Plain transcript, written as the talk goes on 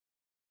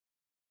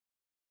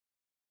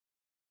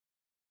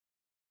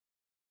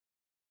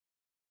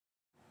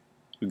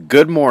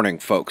Good morning,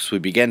 folks. We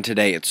begin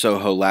today at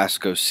SOHO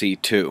LASCO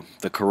C2,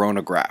 the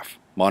coronagraph,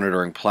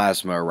 monitoring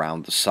plasma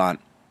around the Sun.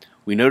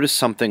 We notice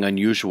something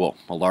unusual,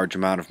 a large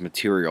amount of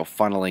material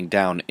funneling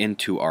down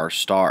into our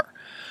star.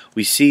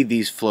 We see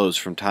these flows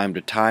from time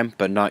to time,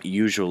 but not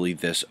usually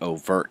this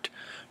overt.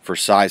 For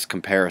size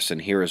comparison,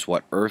 here is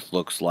what Earth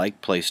looks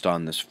like placed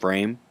on this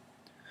frame.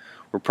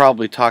 We're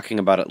probably talking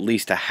about at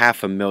least a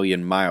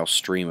 500,000-mile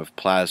stream of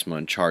plasma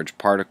and charged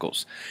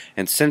particles,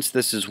 and since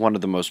this is one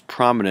of the most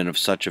prominent of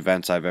such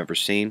events I've ever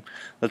seen,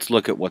 let's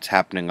look at what's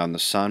happening on the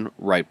Sun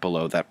right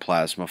below that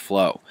plasma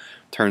flow.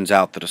 Turns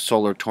out that a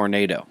solar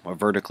tornado, a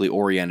vertically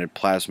oriented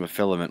plasma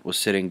filament, was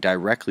sitting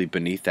directly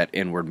beneath that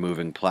inward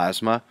moving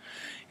plasma.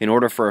 In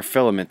order for a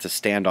filament to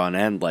stand on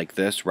end like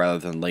this rather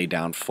than lay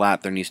down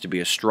flat, there needs to be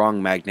a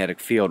strong magnetic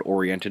field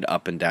oriented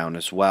up and down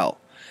as well.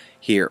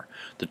 Here,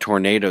 the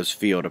tornado's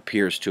field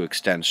appears to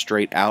extend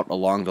straight out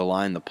along the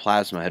line the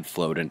plasma had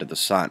flowed into the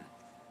Sun.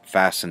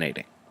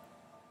 Fascinating.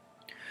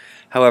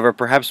 However,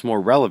 perhaps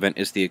more relevant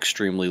is the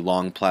extremely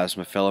long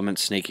plasma filament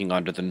snaking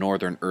onto the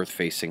northern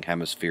Earth-facing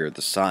hemisphere of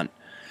the Sun.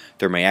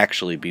 There may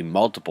actually be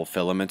multiple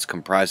filaments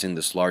comprising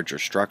this larger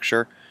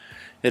structure.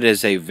 It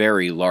is a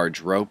very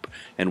large rope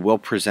and will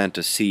present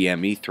a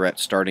CME threat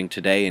starting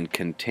today and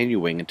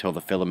continuing until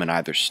the filament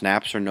either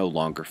snaps or no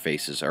longer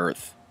faces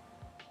Earth.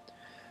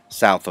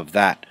 South of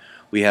that,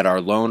 we had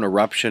our lone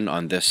eruption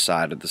on this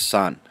side of the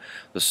Sun.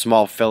 The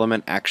small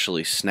filament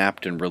actually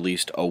snapped and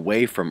released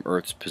away from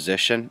Earth's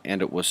position,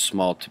 and it was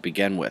small to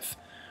begin with.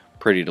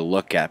 Pretty to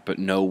look at, but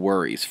no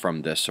worries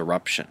from this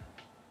eruption.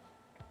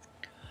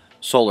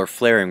 Solar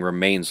flaring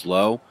remains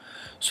low,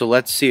 so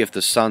let's see if the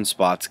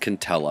sunspots can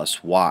tell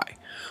us why.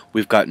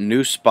 We've got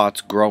new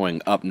spots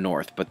growing up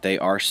north, but they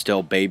are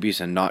still babies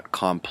and not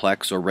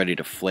complex or ready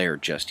to flare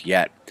just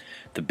yet.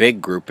 The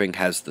big grouping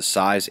has the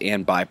size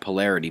and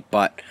bipolarity,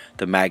 but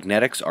the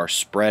magnetics are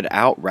spread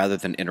out rather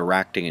than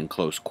interacting in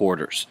close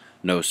quarters.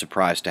 No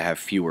surprise to have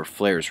fewer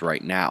flares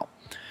right now.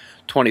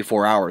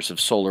 24 hours of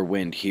solar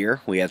wind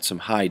here. We had some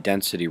high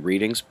density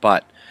readings,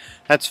 but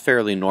that's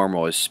fairly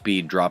normal as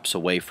speed drops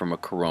away from a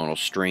coronal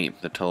stream.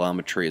 The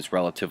telemetry is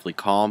relatively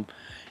calm,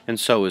 and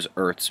so is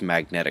Earth's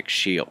magnetic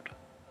shield.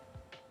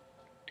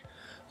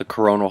 The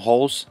coronal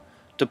holes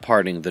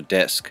departing the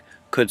disk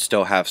could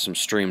still have some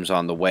streams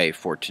on the way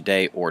for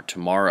today or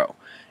tomorrow.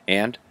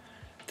 And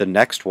the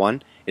next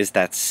one is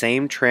that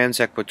same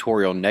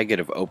transequatorial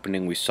negative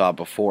opening we saw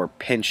before,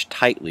 pinched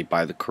tightly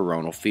by the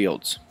coronal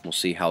fields. We'll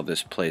see how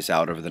this plays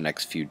out over the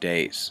next few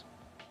days.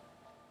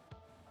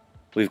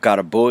 We've got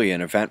a buoy in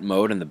event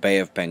mode in the Bay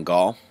of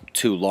Bengal,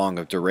 too long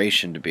of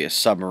duration to be a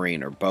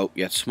submarine or boat,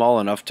 yet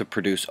small enough to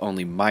produce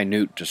only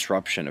minute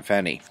disruption, if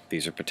any.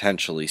 These are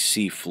potentially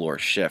seafloor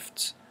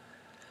shifts.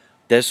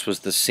 This was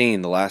the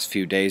scene the last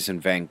few days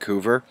in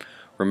Vancouver.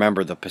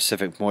 Remember, the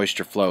Pacific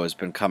moisture flow has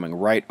been coming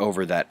right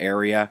over that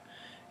area,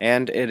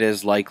 and it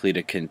is likely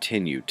to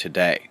continue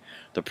today.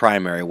 The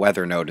primary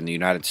weather node in the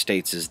United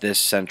States is this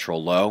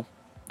central low.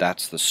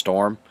 That's the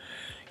storm.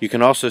 You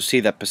can also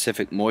see that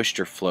Pacific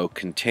moisture flow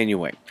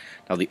continuing.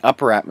 Now, the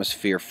upper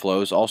atmosphere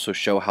flows also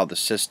show how the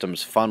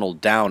systems funnel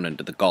down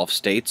into the Gulf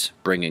states,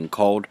 bringing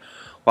cold,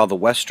 while the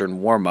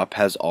western warm-up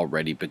has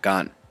already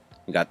begun.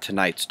 We got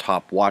tonight's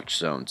top watch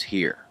zones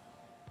here.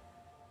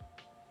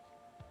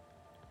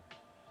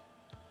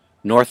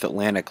 North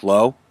Atlantic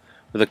low,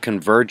 with a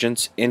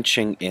convergence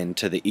inching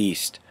into the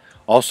east.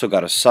 Also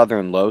got a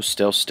southern low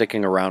still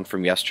sticking around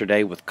from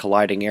yesterday, with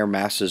colliding air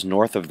masses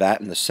north of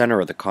that in the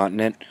center of the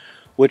continent,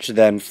 which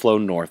then flow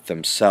north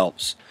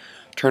themselves.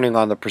 Turning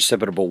on the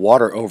precipitable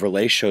water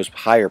overlay shows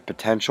higher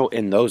potential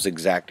in those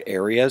exact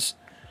areas.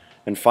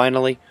 And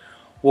finally,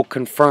 we'll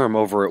confirm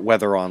over at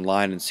Weather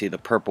Online and see the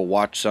purple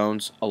watch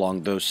zones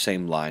along those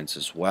same lines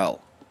as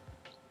well.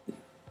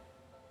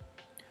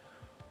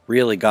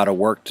 Really got to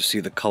work to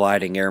see the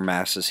colliding air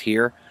masses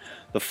here.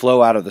 The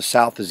flow out of the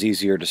south is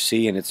easier to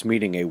see, and it's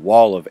meeting a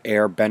wall of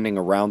air bending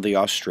around the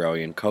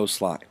Australian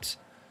coastlines.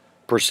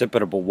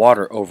 Precipitable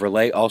water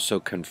overlay also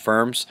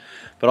confirms,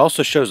 but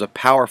also shows a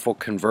powerful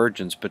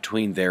convergence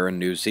between there and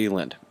New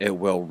Zealand. It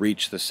will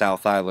reach the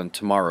South Island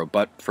tomorrow,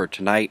 but for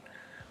tonight,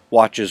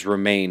 watches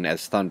remain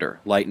as thunder,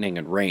 lightning,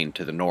 and rain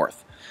to the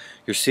north.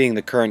 You're seeing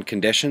the current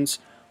conditions,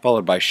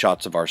 followed by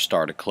shots of our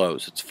star to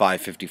close. It's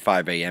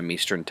 5:55 a.m.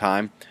 Eastern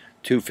Time.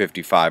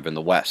 2:55 in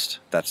the west.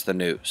 That's the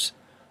news.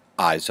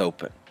 Eyes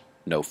open.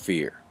 No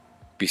fear.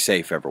 Be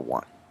safe,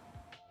 everyone.